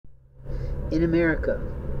in America,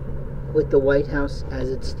 with the White House as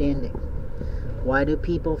it's standing, why do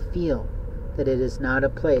people feel that it is not a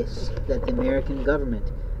place that the American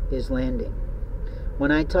government is landing?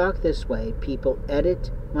 When I talk this way, people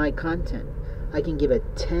edit my content. I can give a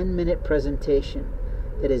 10-minute presentation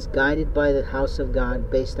that is guided by the house of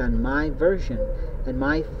God based on my version and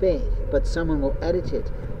my faith, but someone will edit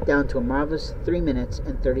it down to a marvelous 3 minutes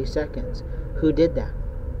and 30 seconds. Who did that?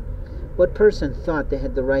 What person thought they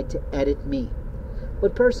had the right to edit me?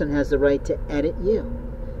 What person has the right to edit you?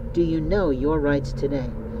 Do you know your rights today?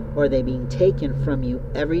 Or are they being taken from you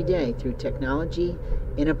every day through technology,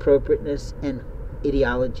 inappropriateness, and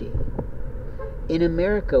ideology? In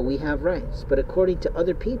America, we have rights, but according to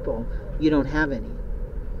other people, you don't have any.